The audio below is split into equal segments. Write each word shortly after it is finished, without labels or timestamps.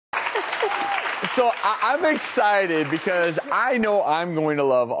So I'm excited because I know I'm going to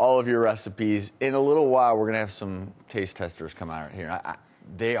love all of your recipes. In a little while, we're going to have some taste testers come out here.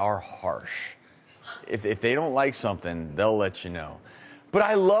 They are harsh. If they don't like something, they'll let you know. But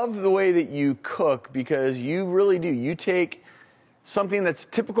I love the way that you cook because you really do. You take something that's a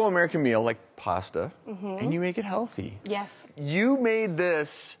typical American meal, like pasta, and you make it healthy. Yes. You made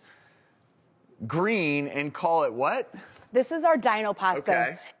this green and call it what? This is our Dino pasta.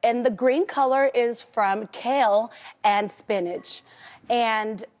 Okay. And the green color is from kale and spinach.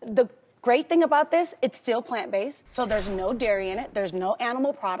 And the great thing about this, it's still plant-based, so there's no dairy in it, there's no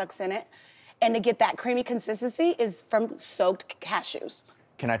animal products in it. And to get that creamy consistency is from soaked cashews.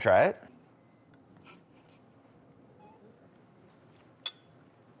 Can I try it?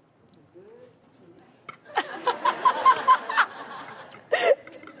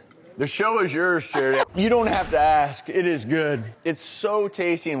 The show is yours, Charity. You don't have to ask. It is good. It's so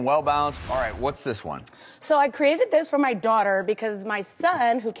tasty and well-balanced. All right, what's this one? So I created this for my daughter because my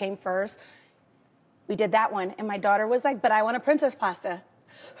son, who came first, we did that one. And my daughter was like, but I want a princess pasta.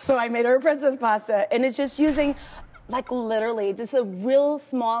 So I made her a princess pasta. And it's just using, like, literally just a real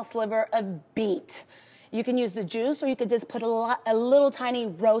small sliver of beet. You can use the juice, or you could just put a little tiny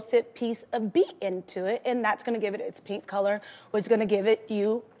roasted piece of beet into it, and that's going to give it its pink color, which is going to give it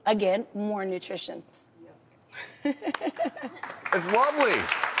you, again, more nutrition. It's lovely.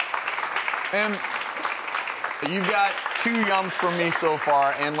 And you've got 2 yums from me so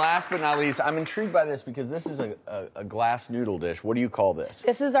far. And last but not least, I'm intrigued by this because this is a glass noodle dish. What do you call this?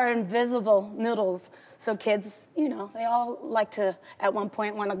 This is our invisible noodles. So kids, you know, they all like to, at one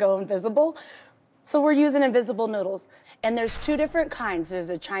point, want to go invisible. So we're using invisible noodles. And there's 2 different kinds. There's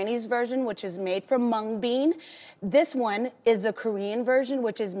a Chinese version, which is made from mung bean. This one is the Korean version,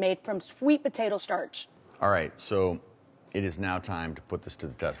 which is made from sweet potato starch. All right, so it is now time to put this to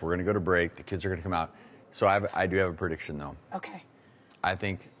the test. We're going to go to break. The kids are going to come out. So I do have a prediction, though. Okay. I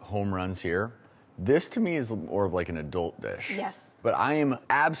think home runs here. This, to me, is more of like an adult dish. Yes. But I am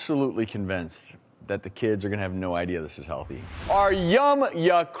absolutely convinced that the kids are going to have no idea this is healthy. Our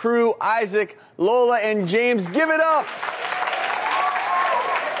Yuck Crew, Isaac, Lola, and James, give it up.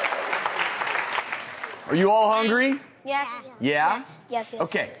 Are you all hungry? Yes. Yeah? Yes.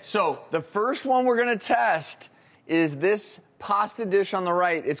 Okay, so the first one we're going to test is this pasta dish on the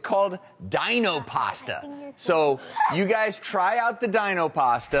right. It's called Dino pasta. So you guys try out the Dino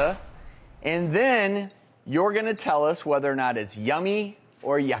pasta, and then you're going to tell us whether or not it's yummy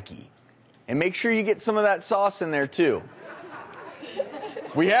or yucky. And make sure you get some of that sauce in there, too.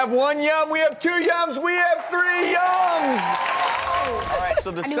 We have 1 yum, we have 2 yums, we have 3 yums! All right,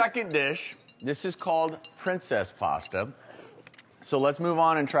 so the second dish, this is called princess pasta. So let's move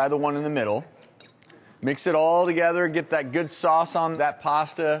on and try the one in the middle. Mix it all together, get that good sauce on that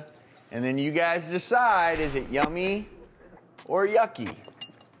pasta, and then you guys decide, is it yummy or yucky?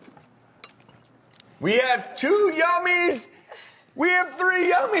 We have 2 yummies! We have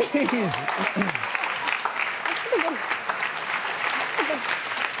 3 yummies!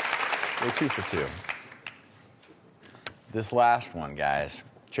 We're 2 for 2. This last one, guys.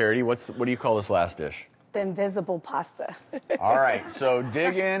 Charity, what do you call this last dish? The invisible pasta. All right, so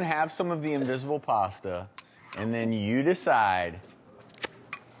dig in, have some of the invisible pasta, and then you decide.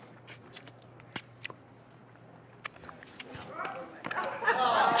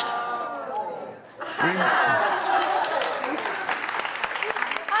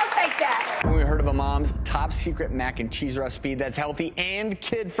 We heard of a mom's top secret mac and cheese recipe that's healthy and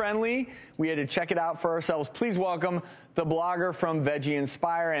kid-friendly. We had to check it out for ourselves. Please welcome the blogger from Veggie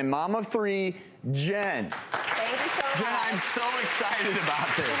Inspire and mom of 3, Jen. Thank you so much. Jen, I'm so excited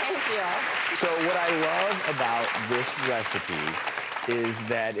about this. Thank you. So what I love about this recipe is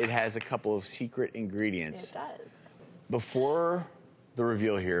that it has a couple of secret ingredients. It does. Before the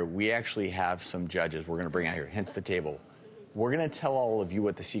reveal here, we actually have some judges we're going to bring out here, hence the table. We're going to tell all of you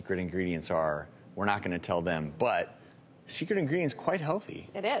what the secret ingredients are. We're not going to tell them, but secret ingredients quite healthy.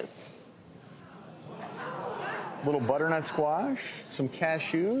 It is. Little butternut squash, some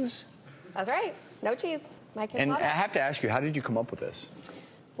cashews. That's right. No cheese. My kids And love I it. have to ask you, how did you come up with this?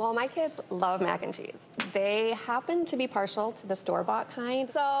 Well, my kids love mac and cheese. They happen to be partial to the store-bought kind.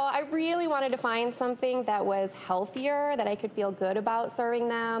 So I really wanted to find something that was healthier, that I could feel good about serving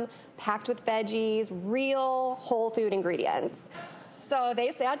them, packed with veggies, real whole food ingredients. So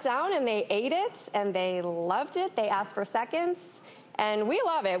they sat down and they ate it, and they loved it. They asked for seconds, and we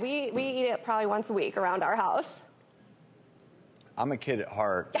love it. We eat it probably once a week around our house. I'm a kid at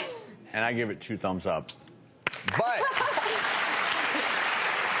heart, and I give it 2 thumbs up. But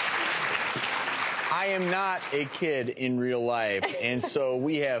I am not a kid in real life, and so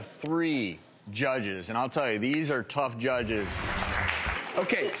we have 3 judges, and I'll tell you, these are tough judges.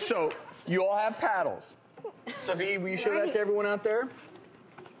 Okay, so you all have paddles. Sophie, will you show that to everyone out there?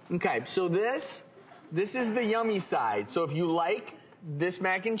 Okay, so this is the yummy side. So if you like this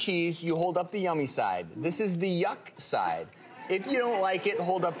mac and cheese, you hold up the yummy side. This is the yuck side. If you don't like it,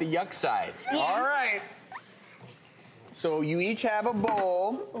 hold up the yuck side. Yeah. All right. So you each have a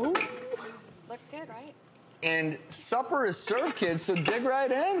bowl. Ooh. Looks good, right? And supper is served, kids, so dig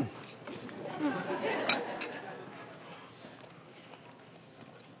right in.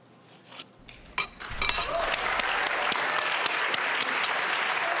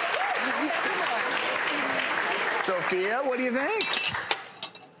 Sophia, what do you think?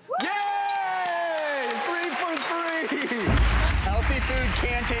 Yay! 3 for 3! Healthy food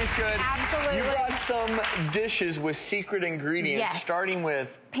can taste good. Absolutely. You brought some dishes with secret ingredients, starting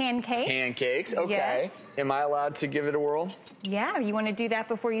with pancakes. Pancakes, okay. Yes. Am I allowed to give it a whirl? Yeah, you want to do that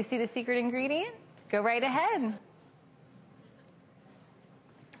before you see the secret ingredients? Go right ahead.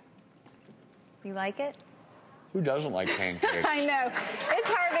 You like it? Who doesn't like pancakes? I know. It's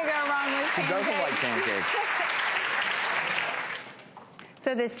hard to go wrong with pancakes. Who doesn't like pancakes?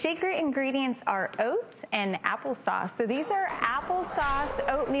 So the secret ingredients are oats and applesauce. So these are applesauce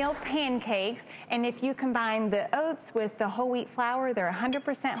oatmeal pancakes, and if you combine the oats with the whole wheat flour, they're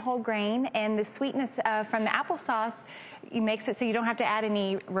 100% whole grain, and the sweetness from the applesauce makes it so you don't have to add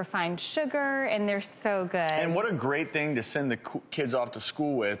any refined sugar, and they're so good. And what a great thing to send the kids off to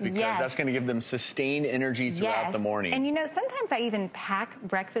school with, because that's going to give them sustained energy throughout the morning. And you know, sometimes I even pack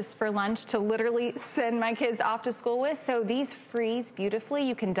breakfast for lunch to literally send my kids off to school with. So these freeze beautifully.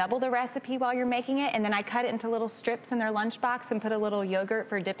 You can double the recipe while you're making it, and then I cut it into little strips in their lunchbox and put a little yogurt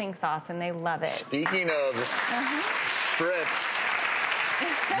for dipping sauce, and they love it. Speaking of strips,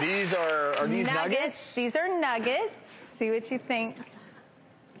 these are these nuggets? These are nuggets. See what you think.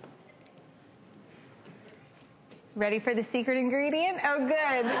 Ready for the secret ingredient? Oh,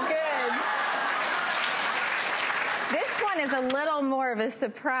 good, good. This one is a little more of a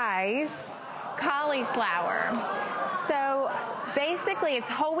surprise. Cauliflower. So basically it's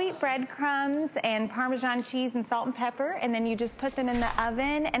whole wheat breadcrumbs and Parmesan cheese and salt and pepper, and then you just put them in the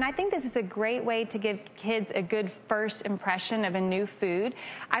oven. And I think this is a great way to give kids a good first impression of a new food.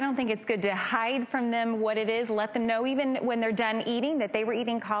 I don't think it's good to hide from them what it is. Let them know even when they're done eating that they were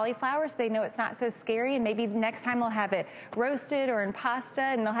eating cauliflower, so they know it's not so scary, and maybe next time they'll have it roasted or in pasta,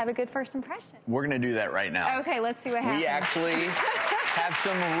 and they'll have a good first impression. We're going to do that right now. Okay, let's see what happens. We actually have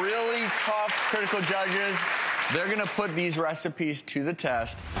some really tough critical judges. They're going to put these recipes to the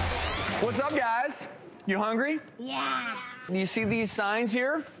test. What's up, guys? You hungry? Yeah. You see these signs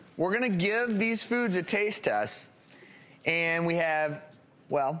here? We're going to give these foods a taste test. And we have,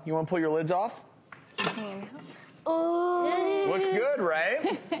 well, you want to pull your lids off? Oh. Looks good,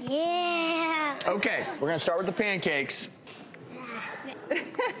 right? Yeah. Okay, we're going to start with the pancakes. That's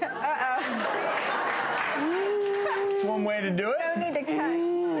one way to do it. No need to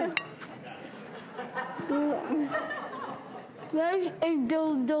cut. That is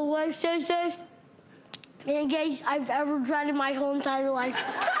the delicious pancakes I've ever tried in my whole entire life.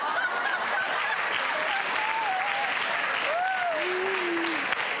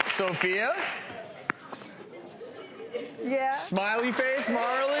 Sophia? Yeah. Smiley face,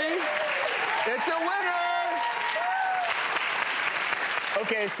 Marley? It's a winner!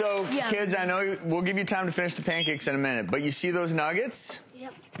 Okay, so kids, I know we'll give you time to finish the pancakes in a minute, but you see those nuggets?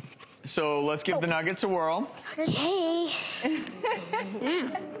 Yep. So let's give the nuggets a whirl. Okay.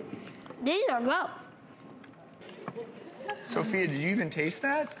 These are good. Sophia, did you even taste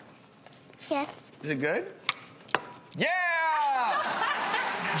that? Yes. Is it good? Yeah!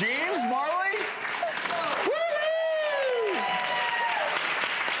 James, Marley? Woo-hoo!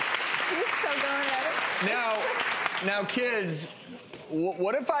 He's still going at it. Now, kids,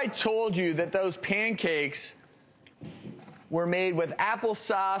 what if I told you that those pancakes were made with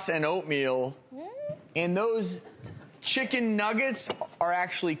applesauce and oatmeal, and those chicken nuggets are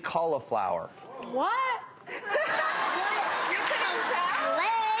actually cauliflower? What?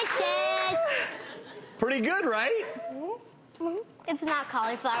 Delicious. Pretty good, right? It's not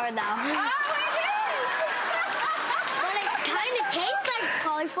cauliflower, though. Oh, but it kind of tastes like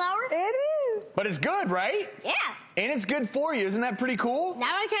cauliflower. It is. But it's good, right? Yeah. And it's good for you. Isn't that pretty cool?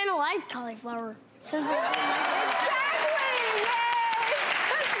 Now I kind of like cauliflower. Since I